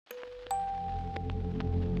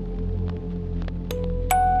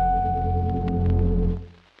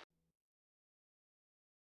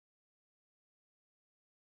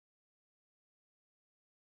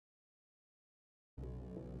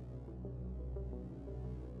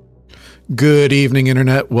Good evening,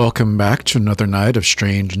 Internet. Welcome back to another night of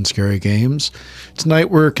strange and scary games. Tonight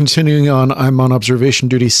we're continuing on I'm on Observation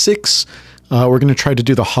Duty 6. We're going to try to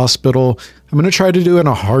do the hospital. I'm going to try to do it on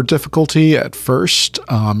a hard difficulty at first.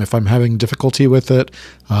 If I'm having difficulty with it,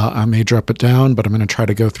 I may drop it down, but I'm going to try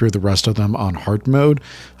to go through the rest of them on hard mode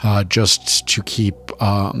just to keep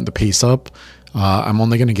the pace up. I'm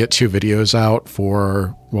only going to get 2 videos out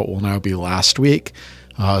for what will now be last week.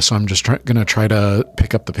 So I'm just going to try to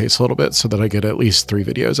pick up the pace a little bit so that I get at least 3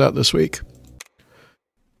 videos out this week.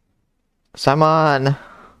 So I'm on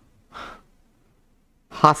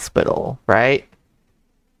hospital, right?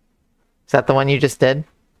 Is that the one you just did?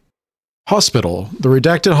 Hospital. The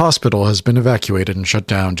redacted hospital has been evacuated and shut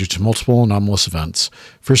down due to multiple anomalous events.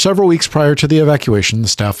 For several weeks prior to the evacuation, the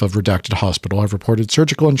staff of redacted hospital have reported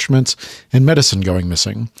surgical instruments and medicine going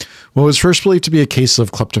missing. What was first believed to be a case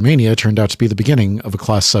of kleptomania turned out to be the beginning of a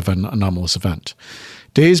Class 7 anomalous event.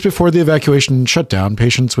 Days before the evacuation and shutdown,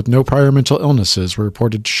 patients with no prior mental illnesses were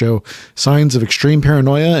reported to show signs of extreme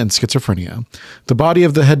paranoia and schizophrenia. The body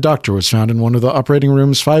of the head doctor was found in one of the operating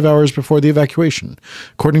rooms 5 hours before the evacuation.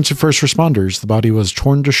 According to first responders, the body was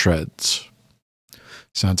torn to shreds.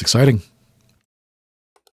 Sounds exciting.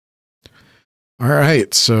 All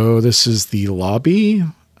right, so this is the lobby.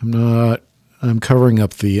 I'm covering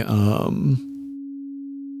up the,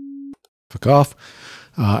 fuck off.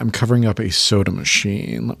 I'm covering up a soda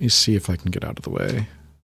machine. Let me see if I can get out of the way.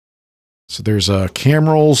 So there's a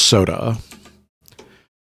Cameral soda.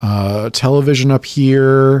 Television up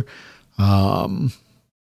here. 3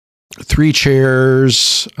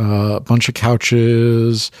 chairs. A bunch of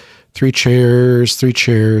couches. 3 chairs. 3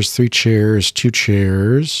 chairs. 3 chairs. 2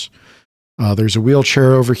 chairs. There's a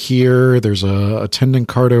wheelchair over here. There's a attendant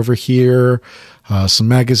card over here. Some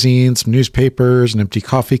magazines, some newspapers, an empty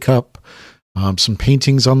coffee cup. Some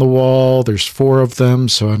paintings on the wall. There's 4 of them,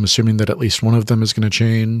 so I'm assuming that at least one of them is going to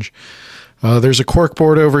change. There's a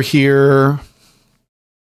corkboard over here.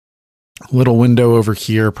 A little window over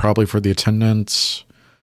here, probably for the attendants.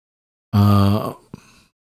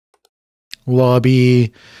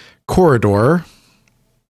 Lobby. Corridor.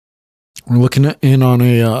 We're looking in on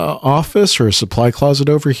a office or a supply closet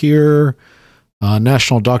over here.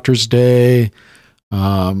 National Doctor's Day.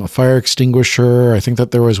 A fire extinguisher. I think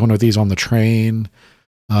that there was one of these on the train.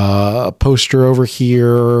 A poster over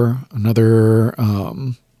here. Another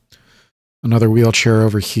wheelchair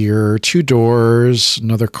over here. 2 doors.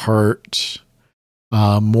 Another cart.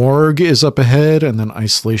 Morgue is up ahead, and then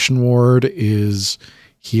isolation ward is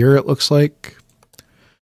here, it looks like.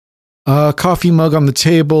 Coffee mug on the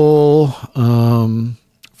table.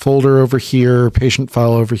 Folder over here. Patient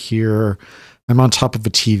file over here. I'm on top of a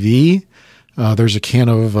TV. There's a can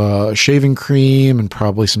of shaving cream and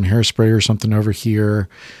probably some hairspray or something over here.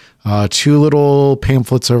 2 little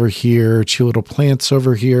pamphlets over here. 2 little plants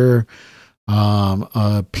over here.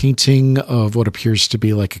 A painting of what appears to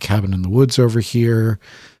be like a cabin in the woods over here.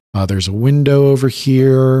 There's a window over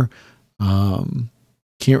here. Can't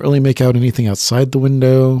really make out anything outside the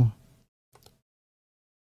window.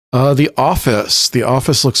 The office. The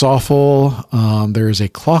office looks awful. There is a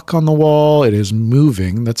clock on the wall. It is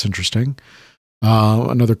moving. That's interesting.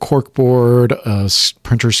 Another corkboard, a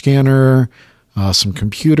printer scanner, some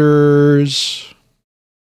computers.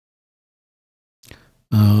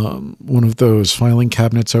 One of those filing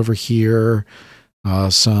cabinets over here.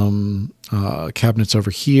 Some cabinets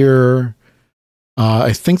over here.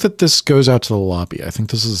 I think that this goes out to the lobby. I think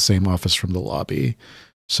this is the same office from the lobby.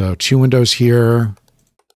 So 2 windows here.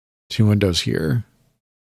 2 windows here.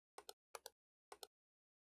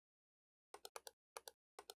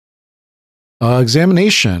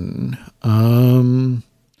 Examination.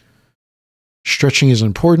 Stretching is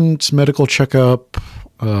important. Medical checkup.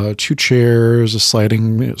 2 chairs, a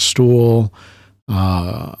sliding stool.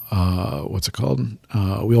 What's it called?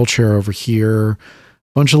 Wheelchair over here.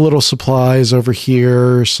 Bunch of little supplies over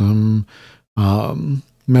here. Some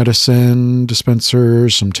medicine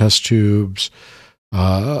dispensers. Some test tubes.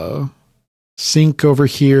 Sink over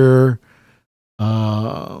here.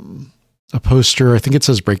 A poster. I think it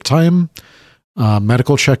says break time.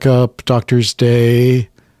 Medical checkup, doctor's day,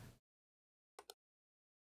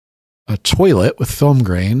 a toilet with film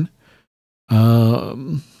grain.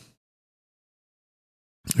 There's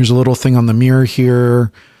a little thing on the mirror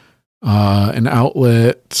here, an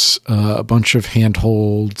outlet, a bunch of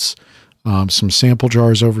handholds, some sample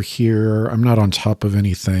jars over here. I'm not on top of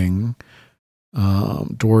anything.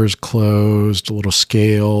 Doors closed, a little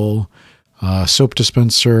scale, soap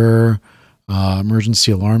dispenser,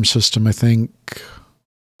 emergency alarm system, I think.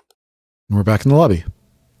 And we're back in the lobby.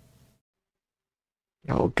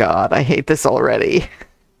 Oh god, I hate this already.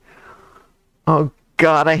 Oh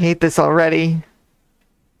god, I hate this already.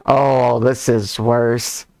 Oh, this is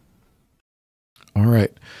worse. All right.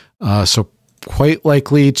 So quite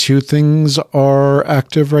likely two things are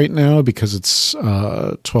active right now because it's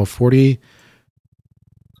 12:40.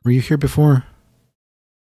 Were you here before?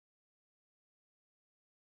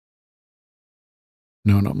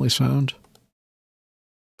 No anomalies found.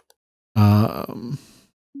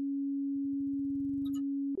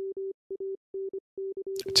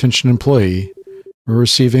 Attention employee. We're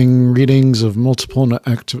receiving readings of multiple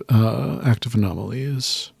active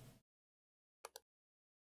anomalies.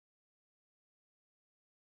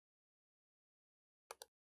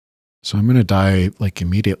 So I'm going to die like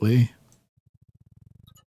immediately.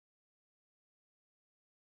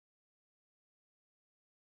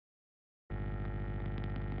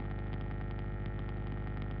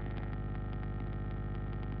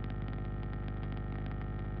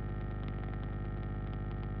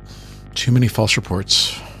 Too many false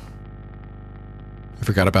reports. I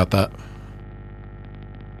forgot about that.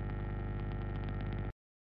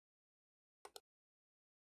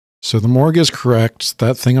 So the morgue is correct.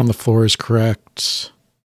 That thing on the floor is correct.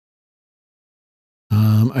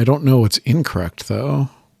 I don't know what's incorrect, though.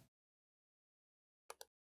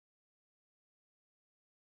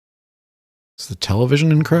 Is the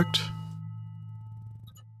television incorrect?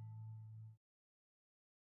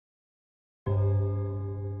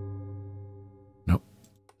 Nope.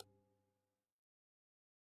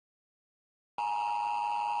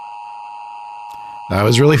 That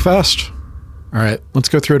was really fast. All right, let's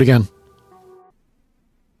go through it again.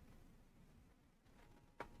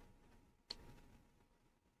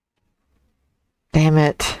 Damn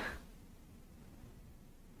it.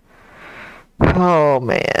 Oh,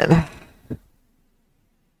 man.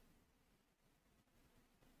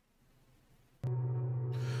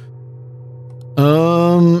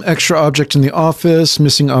 Extra object in the office,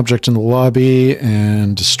 missing object in the lobby,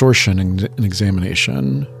 and distortion in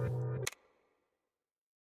examination.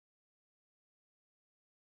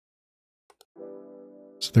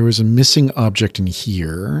 So there was a missing object in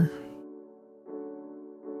here.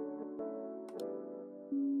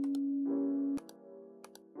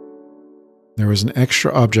 There was an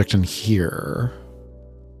extra object in here.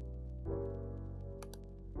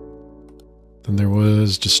 Then there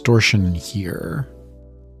was distortion in here.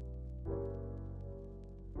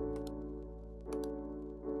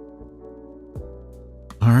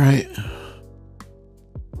 All right.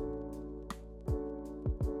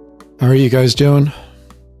 How are you guys doing?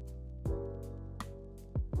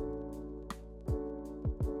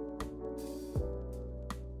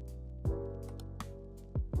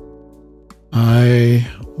 I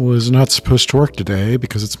was not supposed to work today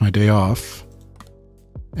because it's my day off.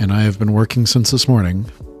 And I have been working since this morning.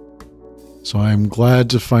 So I'm glad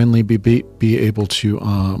to finally be able to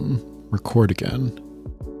record again.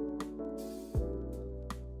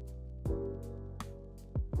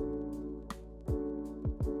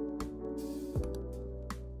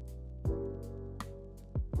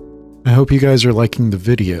 I hope you guys are liking the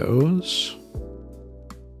videos.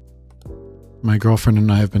 My girlfriend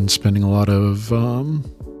and I have been spending a lot of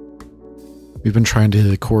we've been trying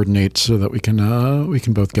to coordinate so that we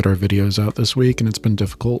can both get our videos out this week, and it's been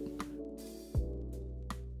difficult.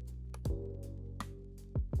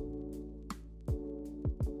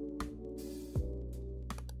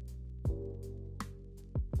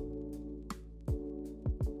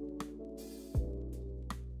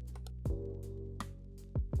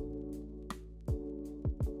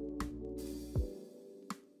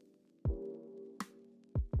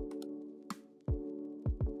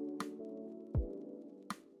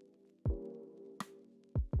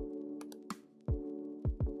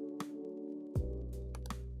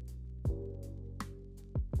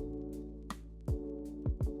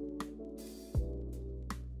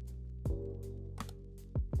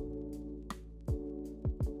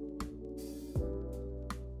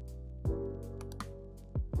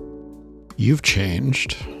 You've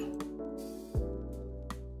changed.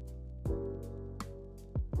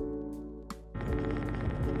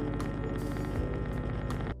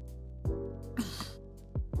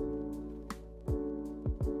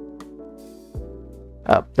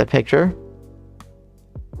 Up the picture.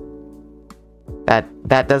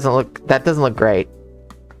 That doesn't look great.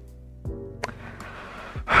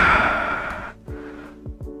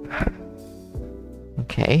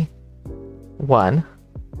 Okay. One.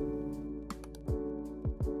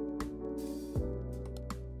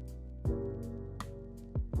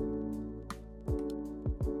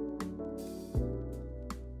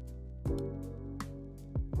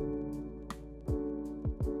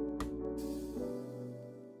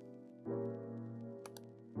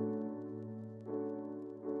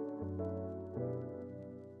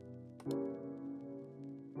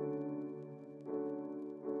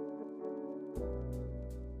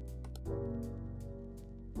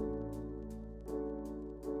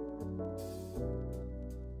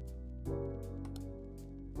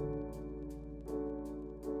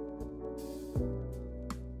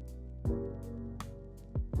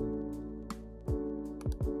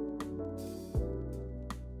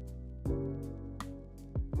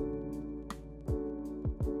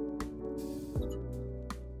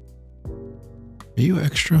 Are you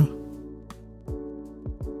extra?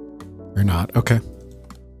 Or not? Okay.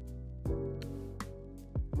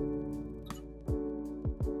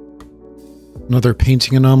 Another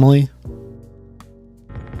painting anomaly.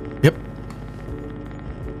 Yep.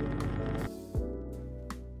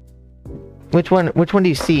 Which one do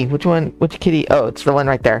you see? Which kitty? Oh, it's the one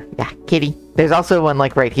right there. Yeah, kitty. There's also one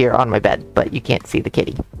like right here on my bed, but you can't see the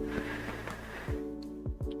kitty.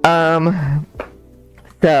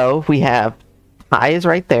 So we have Pi is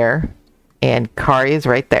right there, and Kari is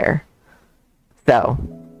right there. So,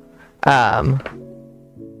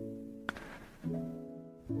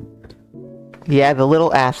 yeah, the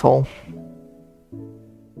little asshole.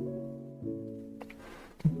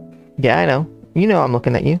 Yeah, I know. You know I'm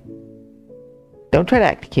looking at you. Don't try to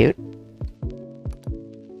act cute.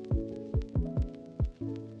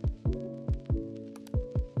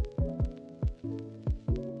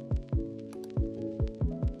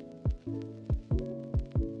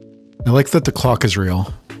 I like that the clock is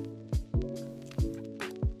real.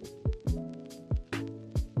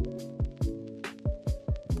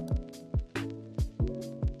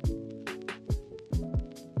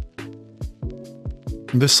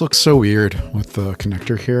 This looks so weird with the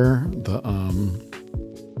connector here.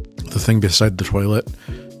 The thing beside the toilet,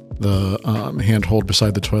 the handhold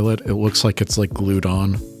beside the toilet. It looks like it's like glued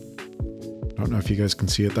on. I don't know if you guys can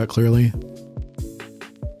see it that clearly.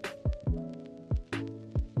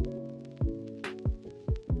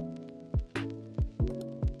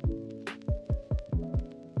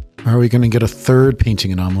 Are we going to get a third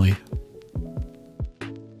painting anomaly?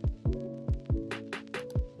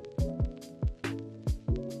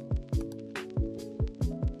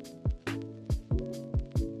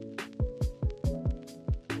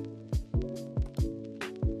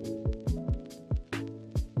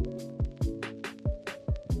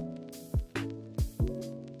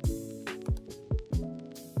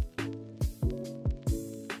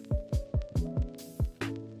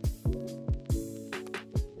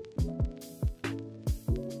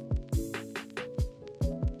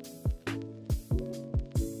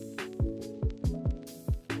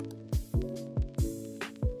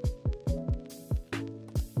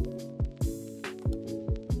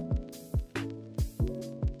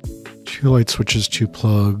 Two light switches, two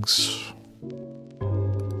plugs.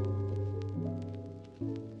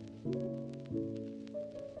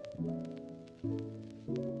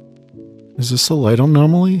 Is this a light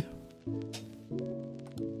anomaly?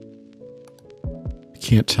 I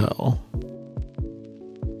can't tell.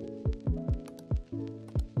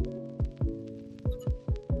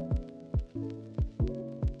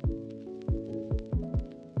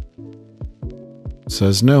 It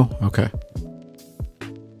says no. Okay.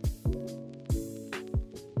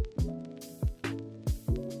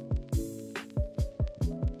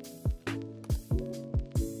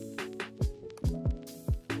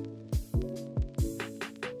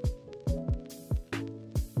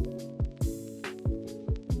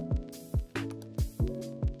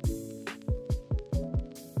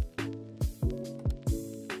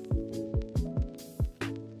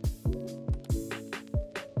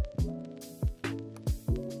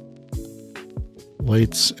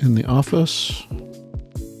 Lights in the office.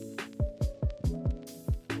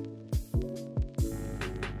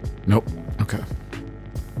 Nope. Okay.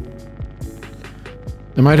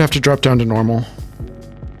 I might have to drop down to normal.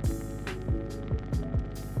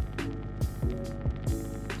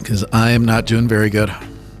 Because I am not doing very good.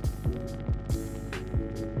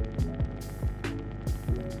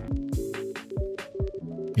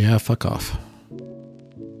 Yeah, fuck off.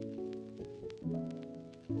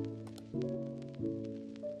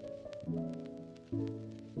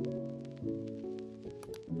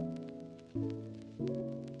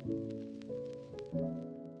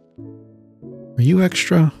 Are you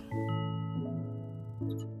extra?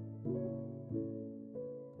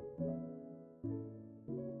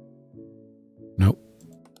 Nope.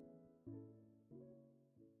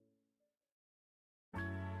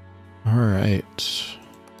 All right.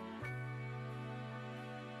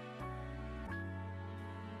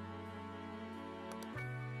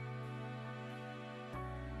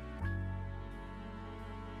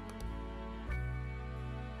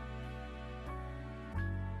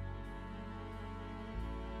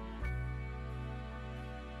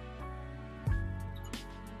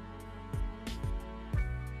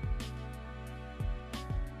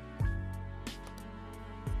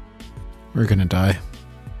 We're gonna die.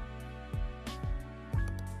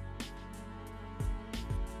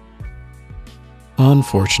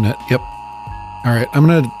 Unfortunate. Yep. All right, I'm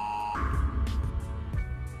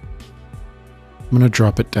gonna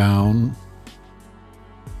drop it down.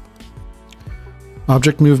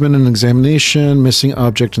 Object movement and examination, missing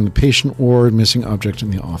object in the patient ward, missing object in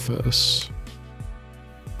the office.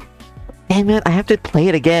 Damn it, I have to play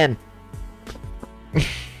it again.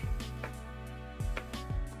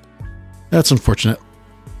 That's unfortunate.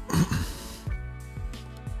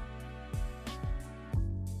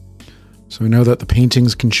 So we know that the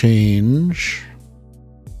paintings can change.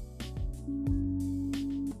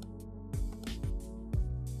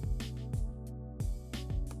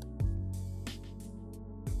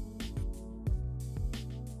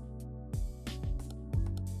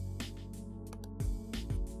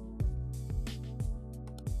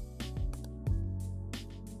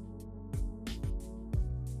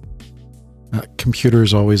 That computer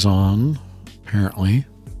is always on, apparently.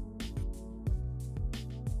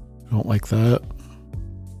 I don't like that.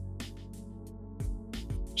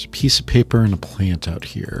 There's a piece of paper and a plant out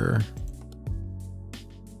here.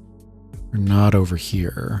 They're not over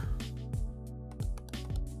here.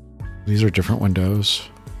 These are different windows.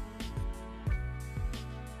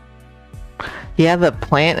 Yeah, the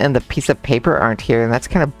plant and the piece of paper aren't here, and that's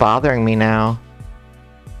kind of bothering me now.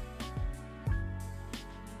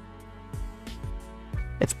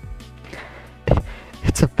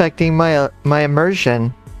 It's affecting my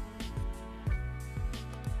immersion.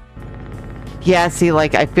 Yeah, see,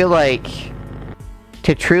 like, I feel like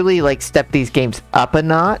to truly, like, step these games up a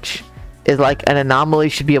notch is like an anomaly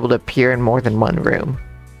should be able to appear in more than one room.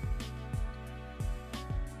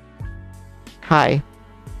 Hi.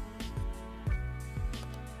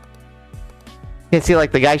 Yeah, see,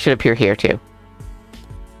 like, the guy should appear here, too.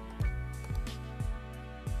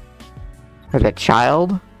 Or the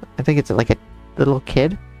child? I think it's like a little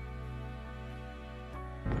kid.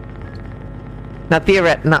 Not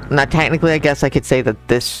technically, I guess I could say that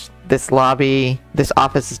this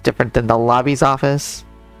office is different than the lobby's office.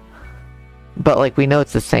 But, like, we know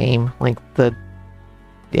it's the same. Like,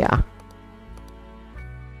 yeah.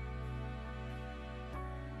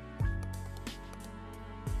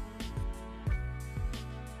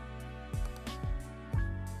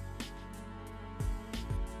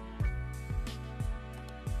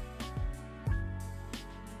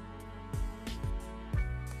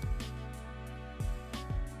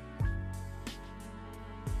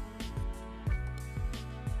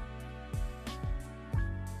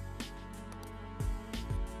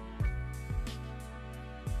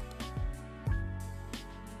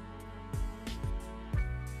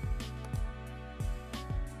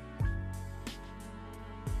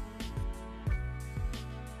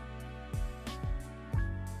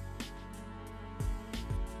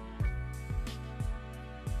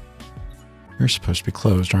 You're supposed to be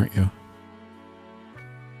closed, aren't you?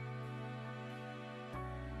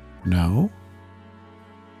 No?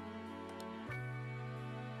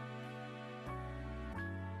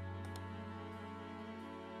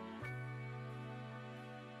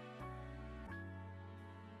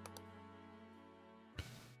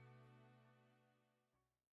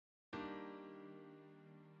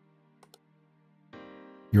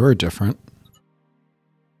 You're different.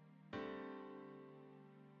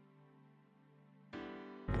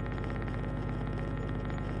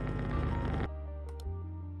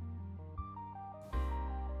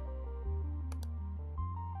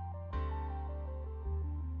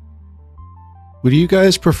 What do you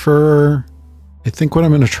guys prefer? I think what I'm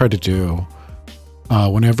going to try to do,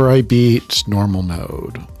 whenever I beat normal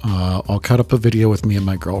mode, I'll cut up a video with me and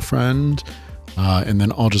my girlfriend, and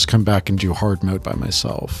then I'll just come back and do hard mode by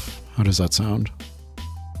myself. How does that sound?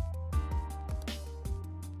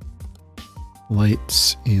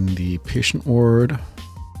 Lights in the patient ward.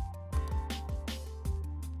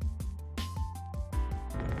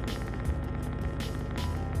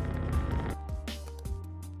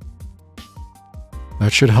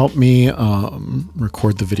 That should help me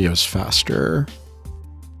record the videos faster.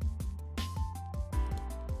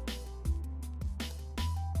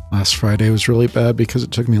 Last Friday was really bad because it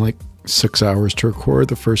took me like 6 hours to record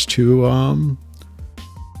the first two,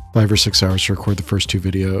 5 or 6 hours to record the first two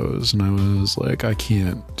videos. And I was like, I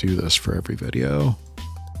can't do this for every video.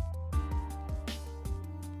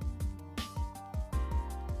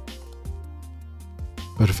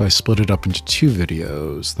 But if I split it up into 2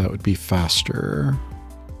 videos, that would be faster.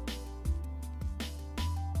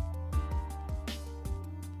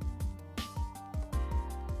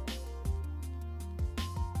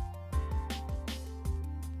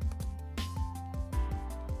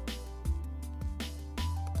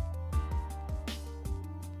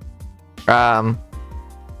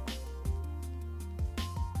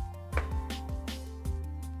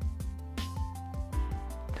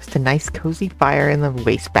 Just a nice cozy fire in the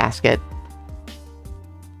wastebasket.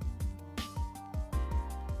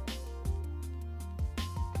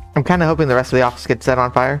 kind of hoping the rest of the office gets set on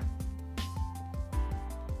fire.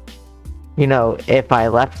 You know, if I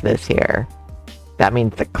left this here, that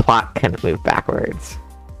means the clock can move backwards.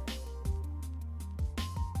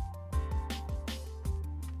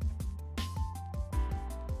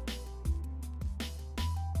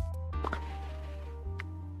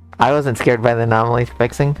 I wasn't scared by the anomaly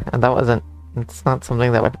fixing, and it's not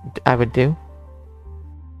something that I would do.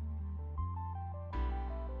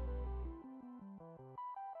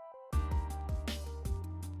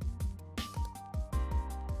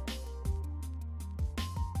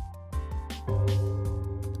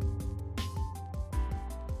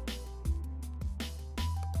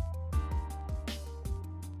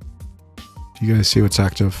 Do you guys see what's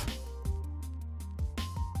active?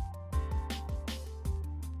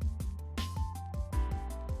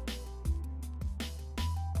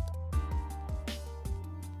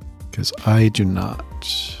 Because I do not.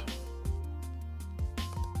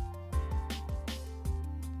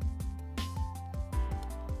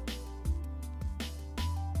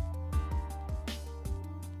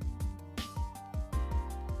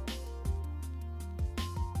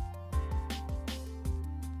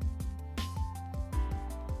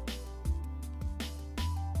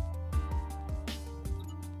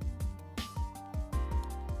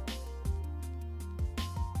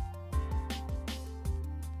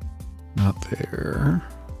 Not there.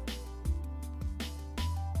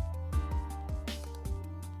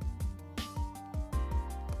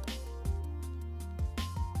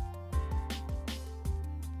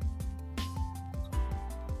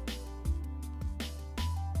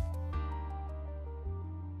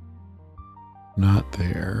 Not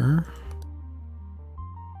there.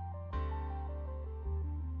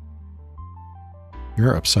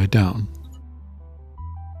 You're upside down.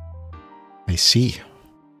 I see.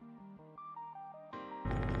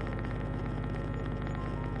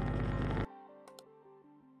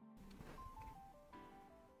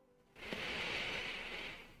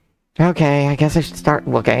 Okay, I guess I should start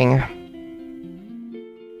looking.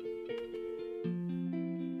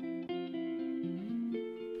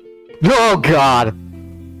 Oh God!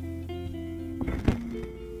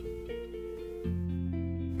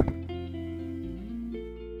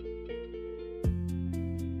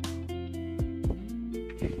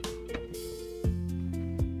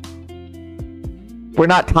 We're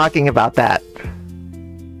not talking about that.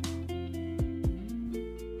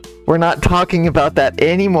 We're not talking about that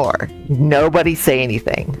anymore. Nobody say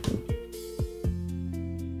anything.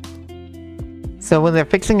 So when they're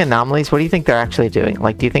fixing anomalies, what do you think they're actually doing?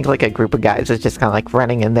 Like, do you think like a group of guys is just kind of like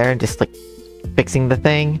running in there and just like fixing the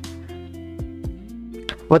thing?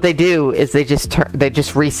 What they do is they just turn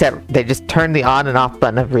the on and off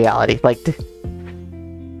button of reality. Like, did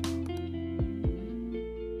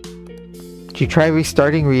you try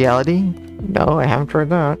restarting reality? No, I haven't tried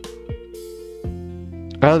that.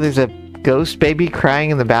 Oh, there's a ghost baby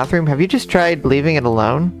crying in the bathroom. Have you just tried leaving it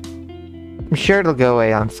alone? I'm sure it'll go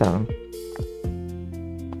away on its own.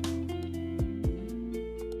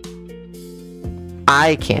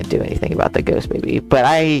 I can't do anything about the ghost baby, but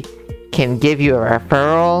I can give you a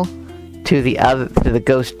referral to the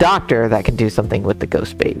ghost doctor that can do something with the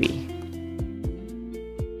ghost baby.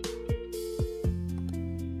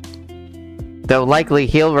 Though likely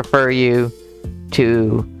he'll refer you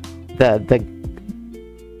to the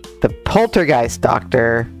poltergeist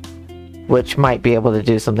doctor, which might be able to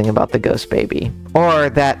do something about the ghost baby. Or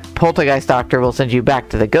that poltergeist doctor will send you back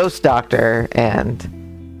to the ghost doctor, and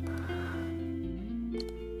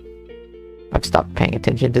I've stopped paying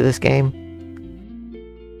attention to this game.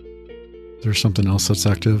 There's something else that's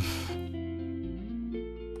active.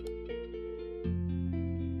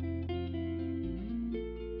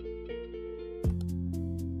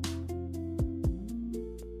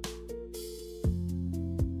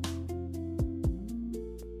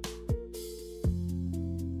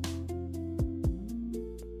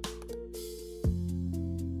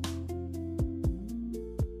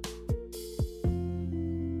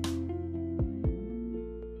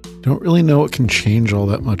 Don't really know what can change all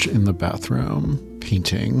that much in the bathroom.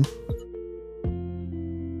 Painting.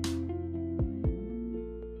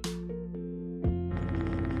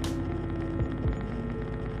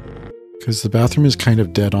 Because the bathroom is kind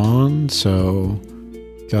of dead on, so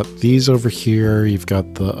you've got these over here, you've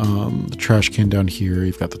got the trash can down here,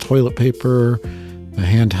 you've got the toilet paper, the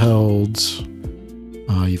handhelds,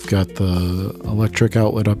 you've got the electric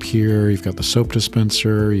outlet up here, you've got the soap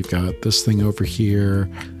dispenser, you've got this thing over here.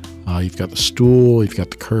 You've got the stool, you've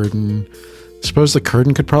got the curtain. I suppose the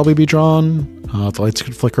curtain could probably be drawn. The lights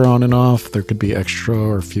could flicker on and off. There could be extra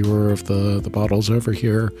or fewer of the bottles over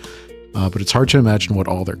here. But it's hard to imagine what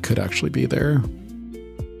all there could actually be there.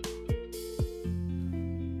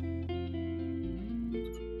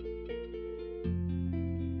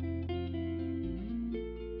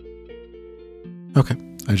 Okay,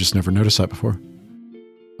 I just never noticed that before.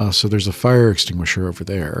 So there's a fire extinguisher over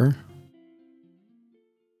there.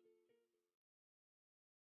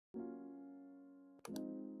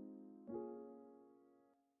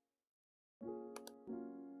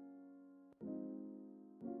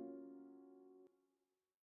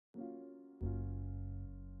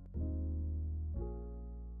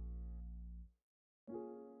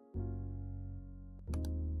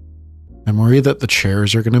 I'm worried that the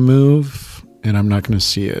chairs are going to move, and I'm not going to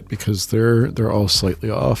see it because they're all slightly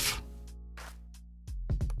off.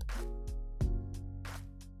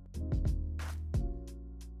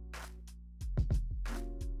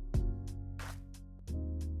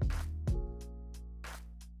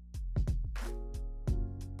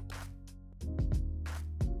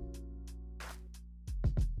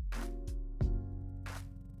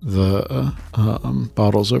 The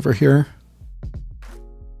bottles over here.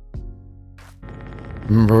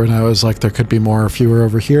 Remember when I was like, there could be more or fewer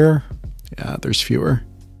over here? Yeah, there's fewer.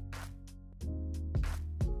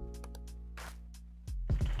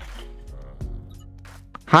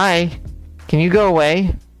 Hi, can you go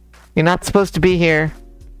away? You're not supposed to be here.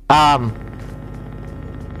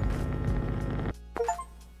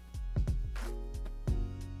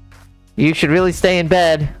 You should really stay in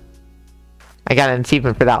bed. I got an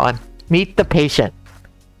achievement for that one. Meet the patient.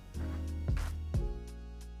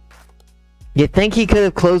 You'd think he could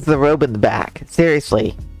have closed the robe in the back.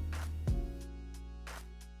 Seriously.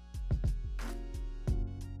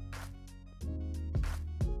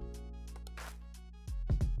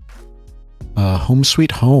 Home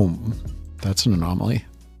sweet home. That's an anomaly.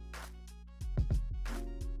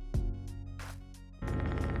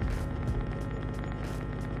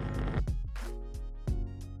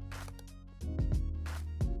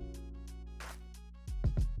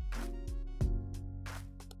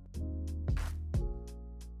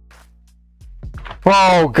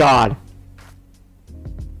 Oh, God.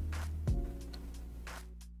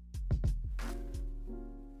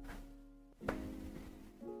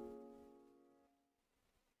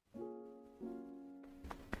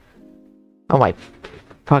 Oh my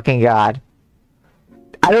fucking God.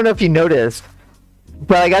 I don't know if you noticed,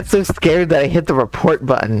 but I got so scared that I hit the report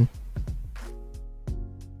button.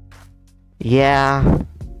 Yeah.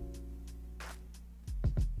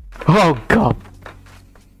 Oh, God.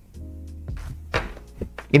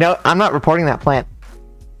 You know, I'm not reporting that plant.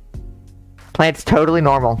 Plant's totally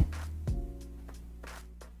normal.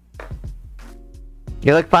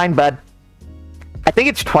 You look fine, bud. I think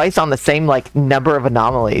it's twice on the same, like, number of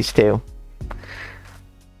anomalies, too.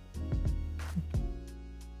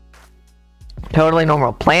 Totally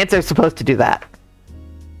normal. Plants are supposed to do that.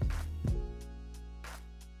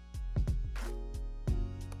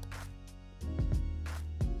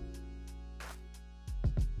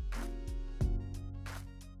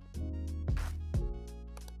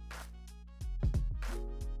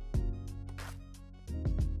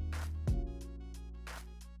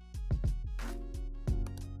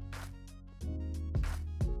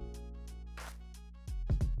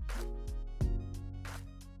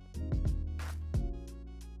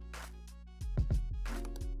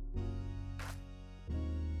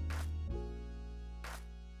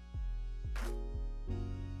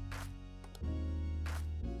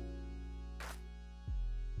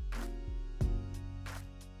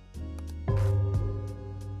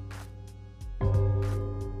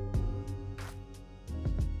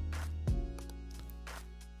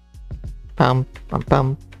 Bum bum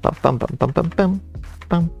bum bum bum bum bum bum bum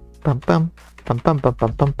bum bum bum bum bum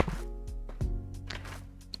bum bum.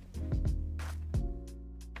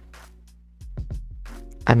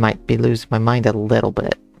 I might be losing my mind a little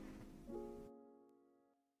bit.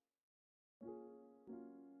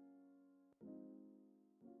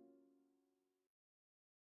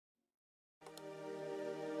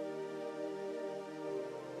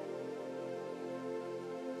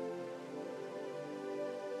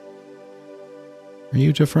 Are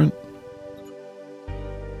you different?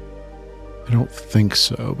 I don't think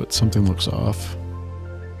so, but something looks off.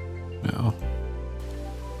 No.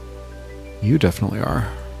 You definitely are.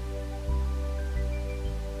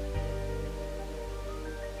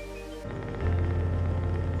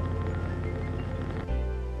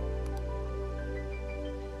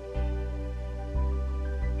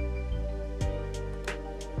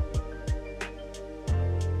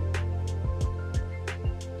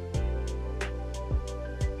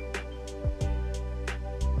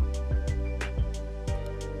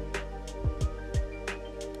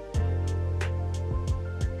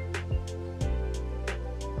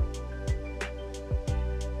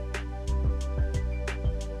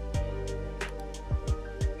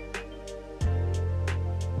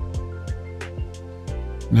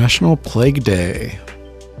 National Plague Day,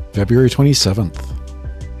 February 27th.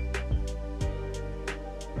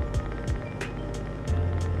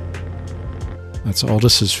 That's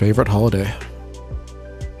Aldous' favorite holiday.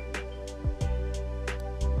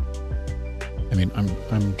 I mean,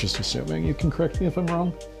 I'm just assuming. You can correct me if I'm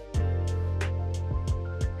wrong.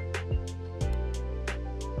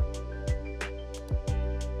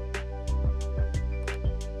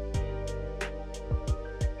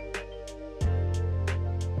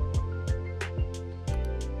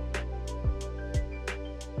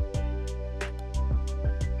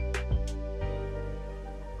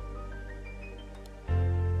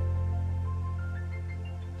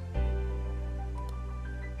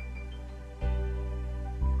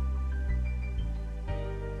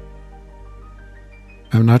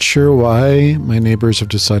 I'm not sure why my neighbors have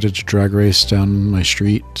decided to drag race down my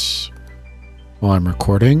street while I'm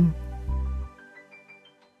recording.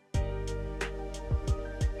 Are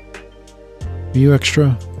you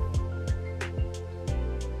extra?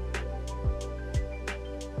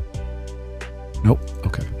 Nope.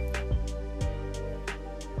 Okay.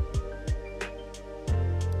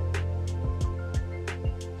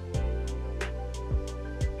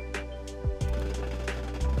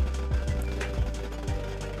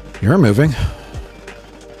 You're moving.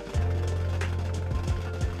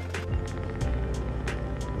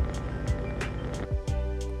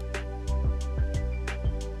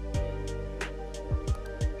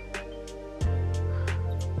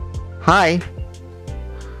 Hi.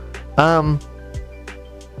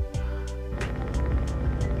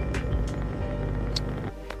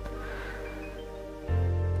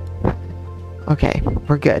 Okay,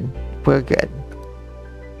 we're good. We're good.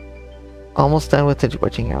 Almost done with the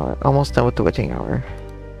witching hour. Almost done with the witching hour.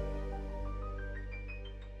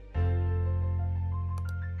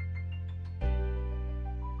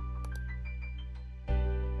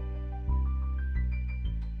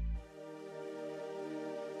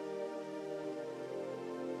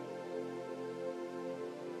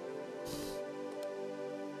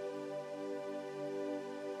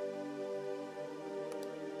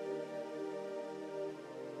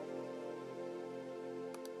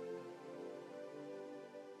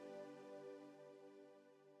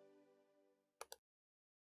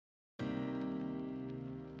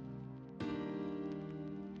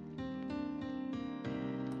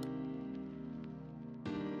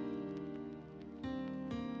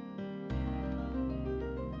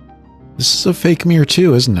 This is a fake mirror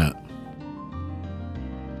too, isn't it?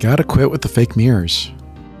 Gotta quit with the fake mirrors.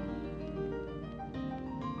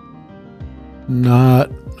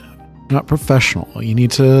 Not professional. You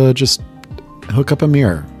need to just hook up a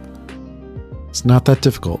mirror. It's not that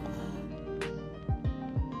difficult.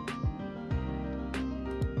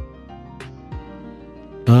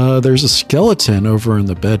 There's a skeleton over in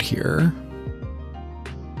the bed here.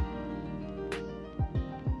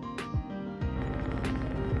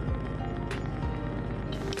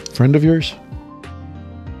 Friend of yours?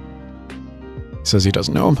 He says he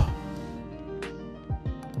doesn't know him.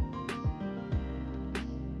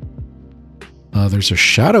 There's a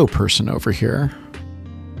shadow person over here.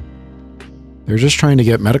 They're just trying to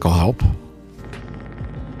get medical help.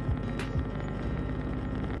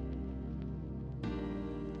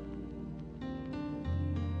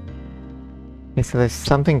 Okay, so there's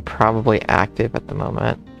something probably active at the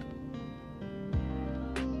moment.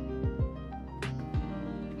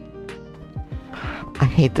 I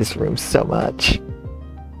hate this room so much.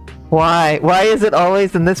 Why? Why is it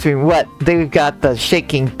always in this room? What? We've got the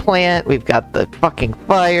shaking plant, we've got the fucking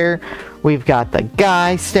fire, we've got the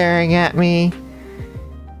guy staring at me.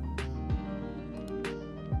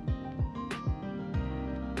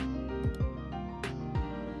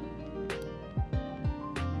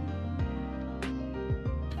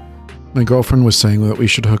 My girlfriend was saying that we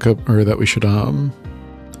should hook up, or that we should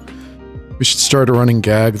start a running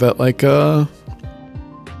gag that, like,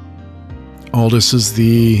 Aldous is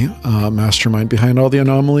the mastermind behind all the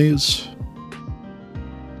anomalies.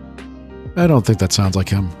 I don't think that sounds like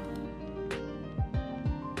him.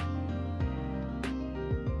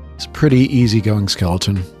 He's a pretty easygoing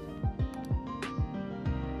skeleton.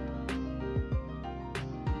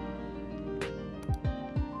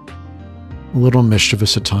 A little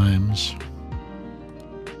mischievous at times.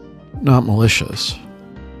 Not malicious.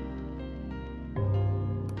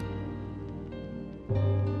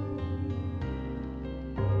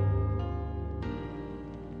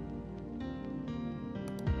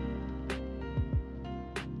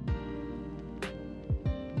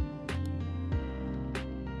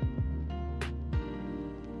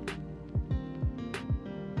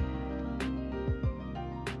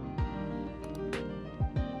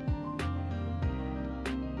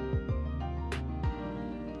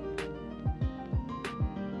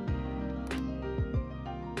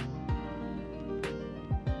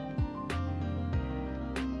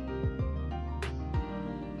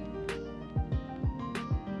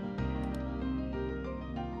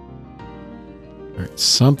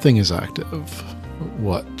 Something is active.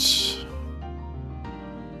 What?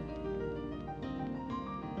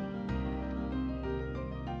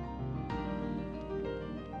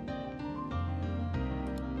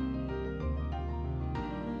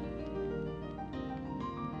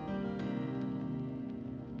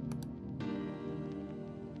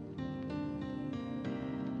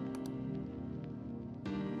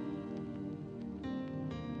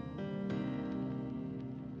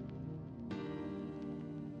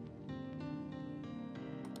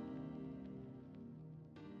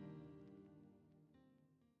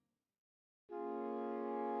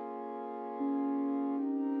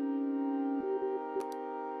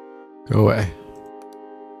 Go away.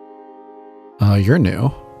 You're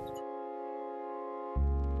new.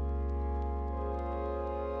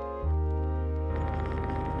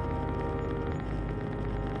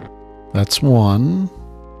 That's one.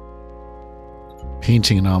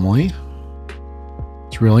 Painting anomaly.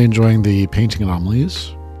 It's really enjoying the painting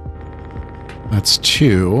anomalies. That's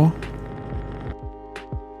two.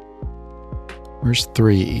 Where's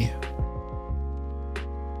three?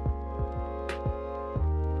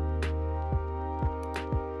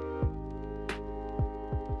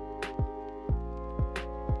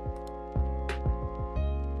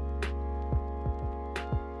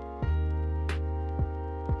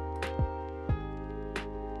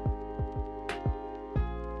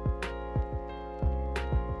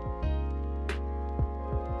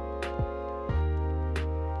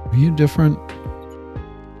 Are you different?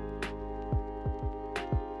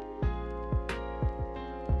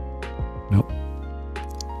 Nope.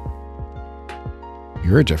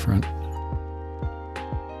 You're different.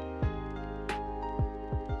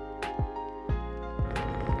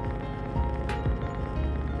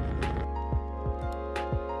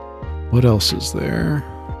 What else is there?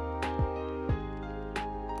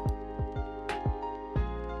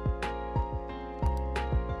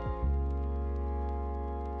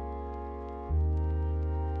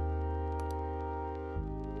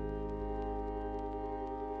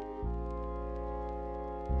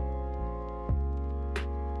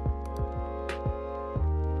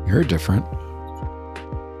 You're different.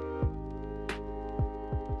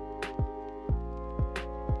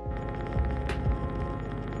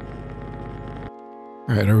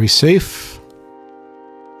 All right, are we safe?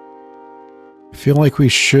 I feel like we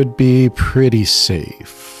should be pretty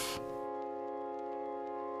safe.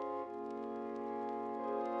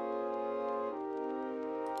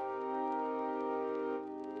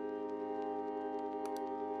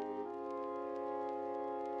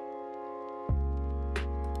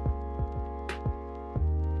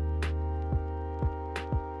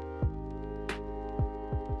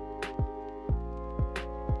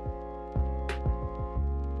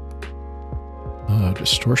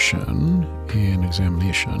 Distortion and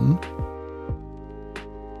examination.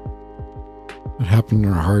 What happened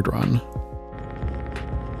in our hard run?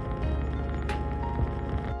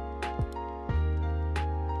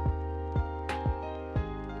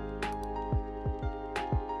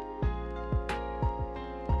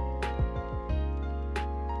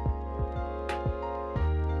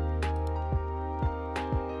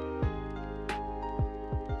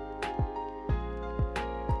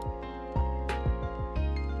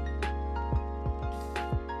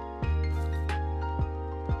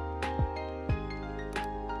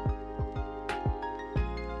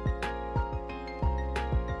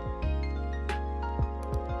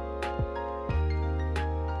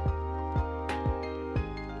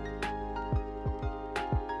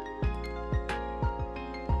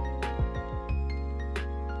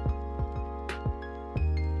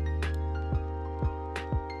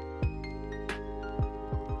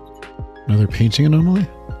 Another painting anomaly?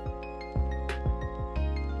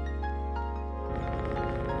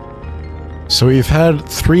 So we've had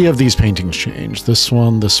 3 of these paintings change. This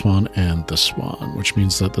one, and this one, which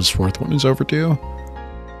means that this 4th one is overdue.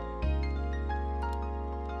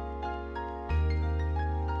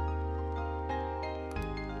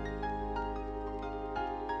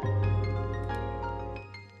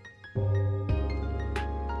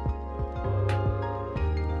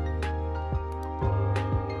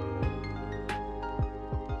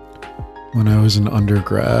 When I was an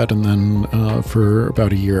undergrad, and then for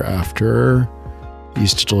about a year after, I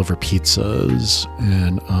used to deliver pizzas,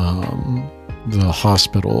 and the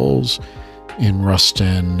hospitals in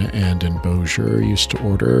Ruston and in Bossier used to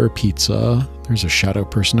order pizza. There's a shadow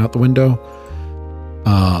person out the window.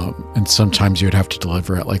 And sometimes you would have to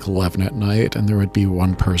deliver at like 11 at night, and there would be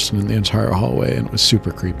one person in the entire hallway, and it was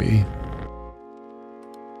super creepy.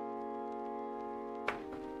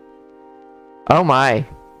 Oh my.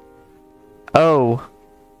 Oh,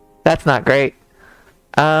 that's not great.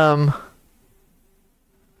 I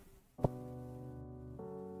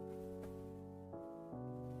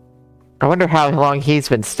wonder how long he's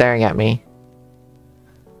been staring at me.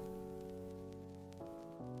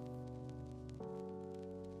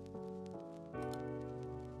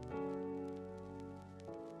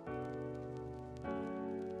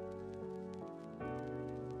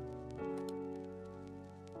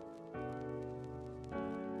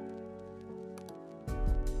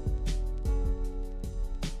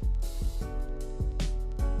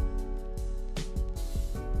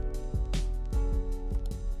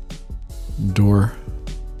 Door.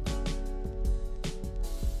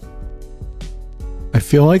 I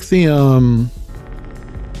feel like the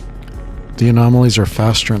anomalies are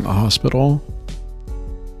faster in the hospital.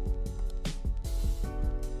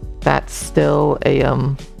 That's still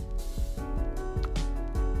a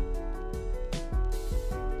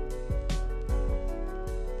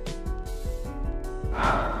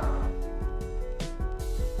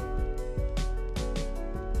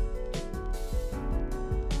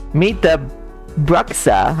Meet the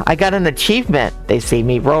Bruxa. I got an achievement. They see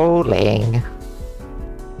me rolling.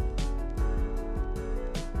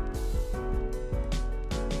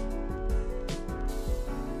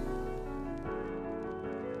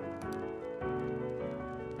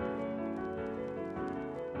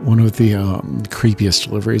 One of the creepiest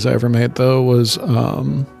deliveries I ever made, though, was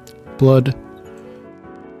blood.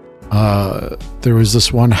 There was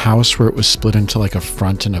this one house where it was split into like a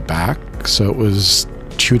front and a back. So it was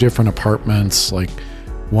two different apartments. Like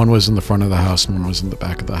one was in the front of the house and one was in the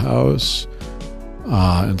back of the house.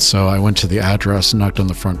 And so I went to the address and knocked on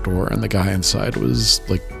the front door, and the guy inside was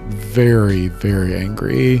like very, very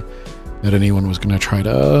angry that anyone was going to try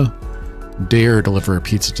to dare deliver a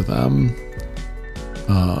pizza to them.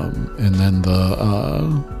 And then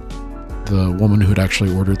the woman who'd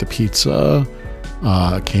actually ordered the pizza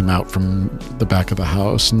came out from the back of the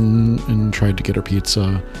house and tried to get her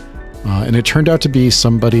pizza. And it turned out to be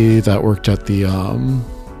somebody that worked at the, I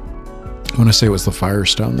want to say it was the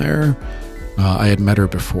Firestone there. I had met her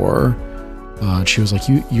before. And she was like,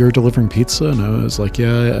 you're delivering pizza? And I was like,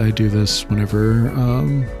 yeah, I do this whenever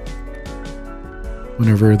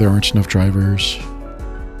there aren't enough drivers.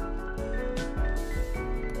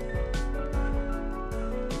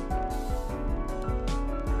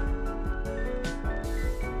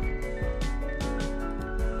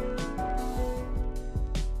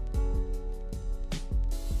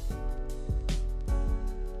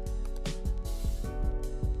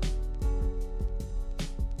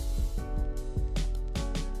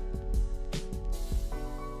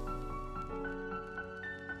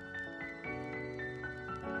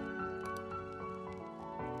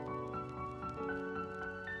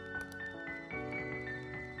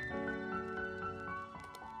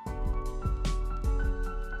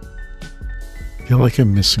 I feel like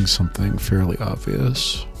I'm missing something fairly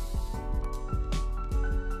obvious.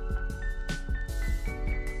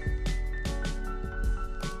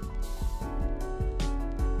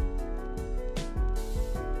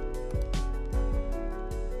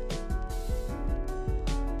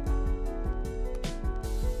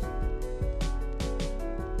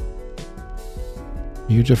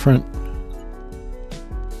 Are you different?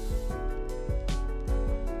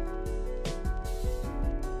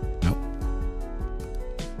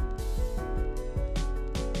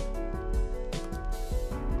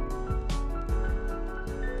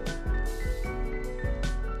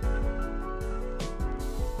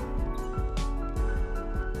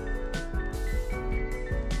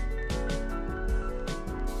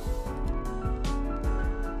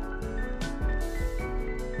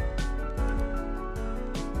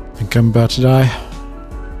 I'm about to die.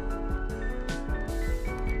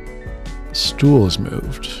 The stool is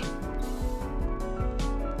moved.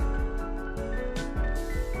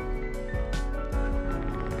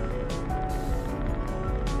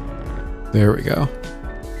 There we go.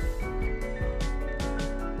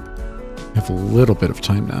 I have a little bit of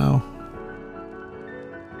time now.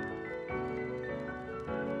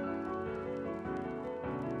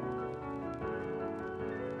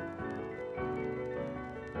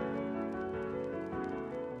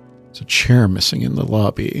 There's a chair missing in the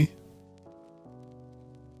lobby.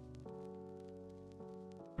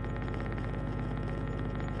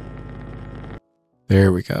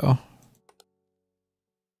 There we go.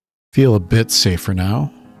 Feel a bit safer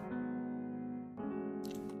now.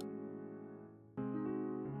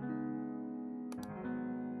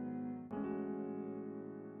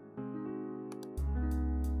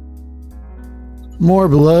 More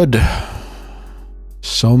blood.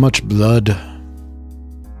 So much blood.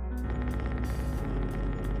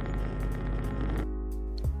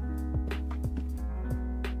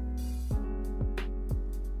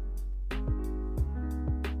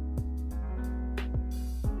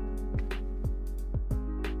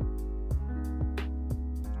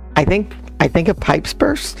 I think a pipe's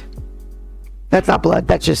burst. That's not blood.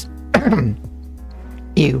 That's just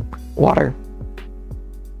water.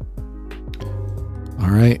 All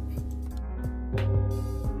right.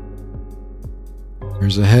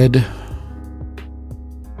 Here's a head.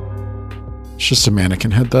 It's just a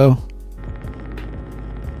mannequin head, though.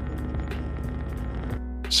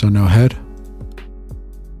 So no head.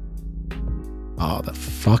 Oh, the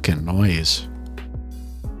fucking noise.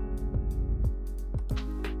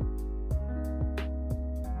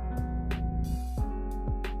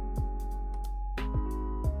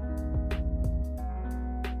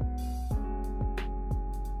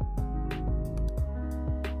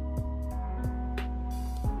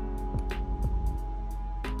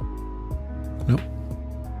 Nope.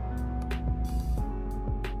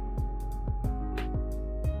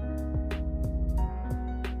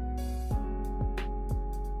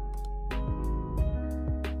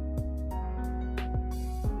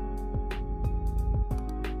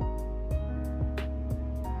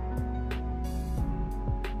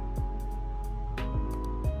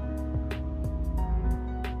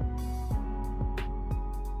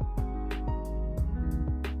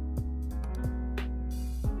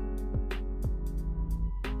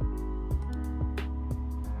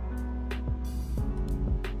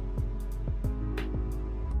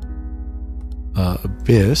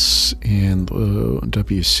 Abyss and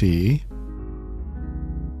WC.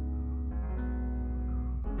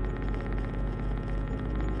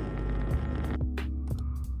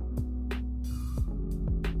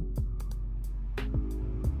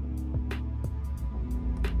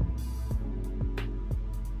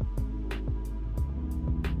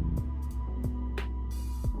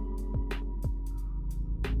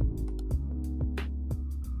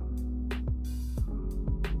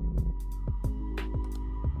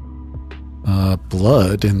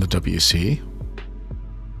 Blood in the WC.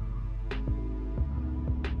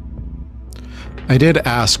 I did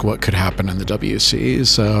ask what could happen in the WC,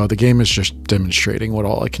 so the game is just demonstrating what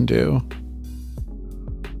all I can do,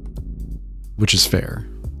 which is fair.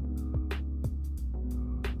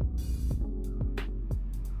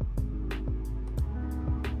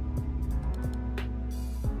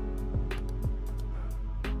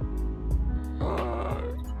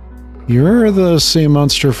 You're the same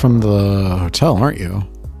monster from the hotel, aren't you?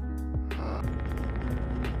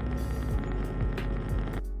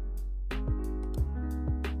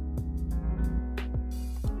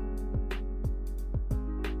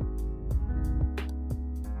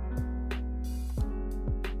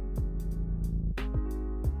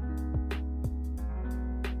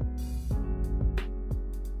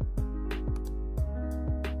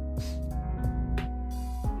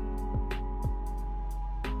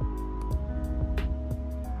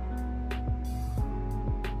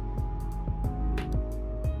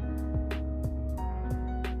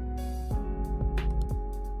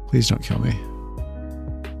 Please don't kill me.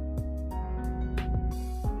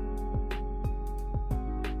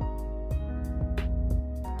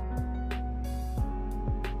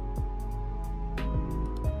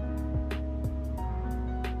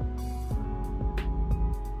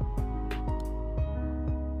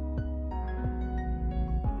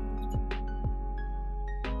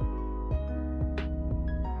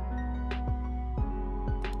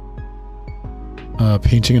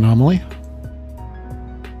 Painting anomaly.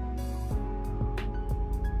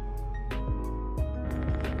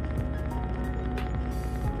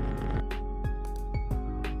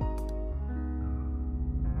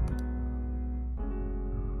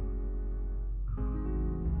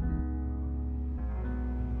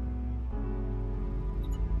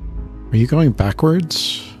 Are you going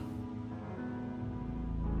backwards?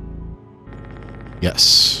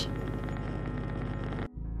 Yes.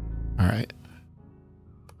 All right.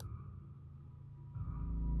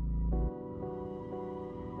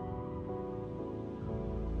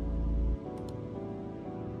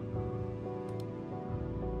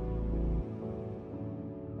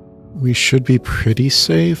 We should be pretty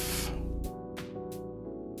safe.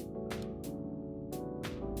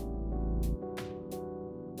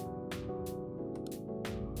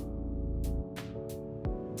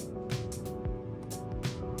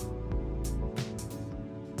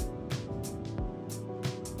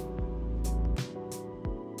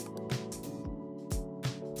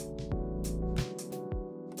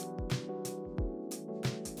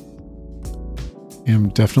 I'm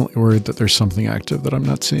definitely worried that there's something active that I'm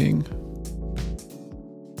not seeing.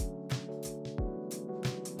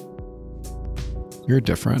 You're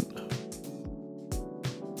different.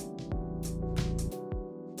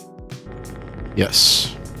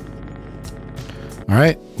 Yes. All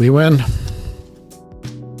right, we win.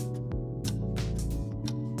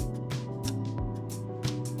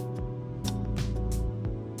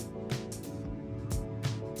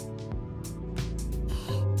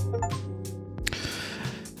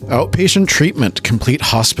 Outpatient treatment, complete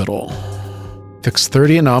hospital. Fix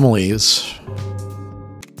 30 anomalies.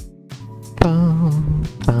 Bum,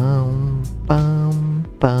 bum, bum,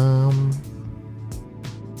 bum.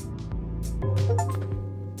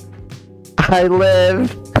 I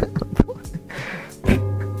lived.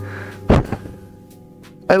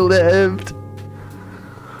 I lived.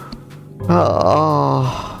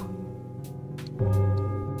 Oh.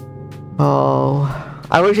 Oh.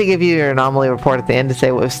 I wish I give you your anomaly report at the end to say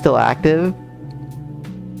it was still active.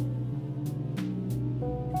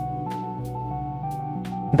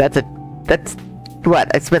 That's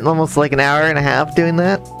what? I spent almost like an hour and a half doing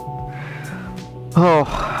that? Oh.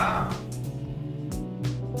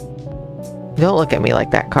 Don't look at me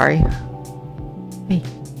like that, Kari. Hey.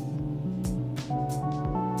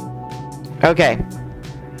 Okay.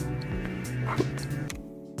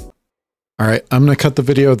 All right, I'm going to cut the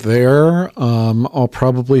video there. I'll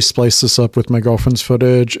probably splice this up with my girlfriend's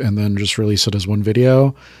footage and then just release it as one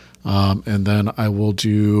video. And then I will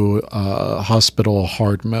do hospital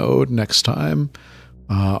hard mode next time.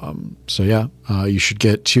 So yeah, you should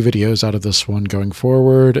get 2 videos out of this one going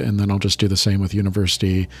forward, and then I'll just do the same with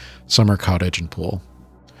university, summer cottage, and pool.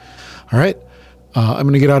 All right, I'm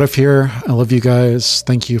going to get out of here. I love you guys.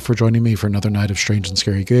 Thank you for joining me for another night of strange and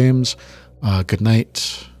scary games. Good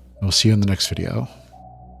night. We'll see you in the next video.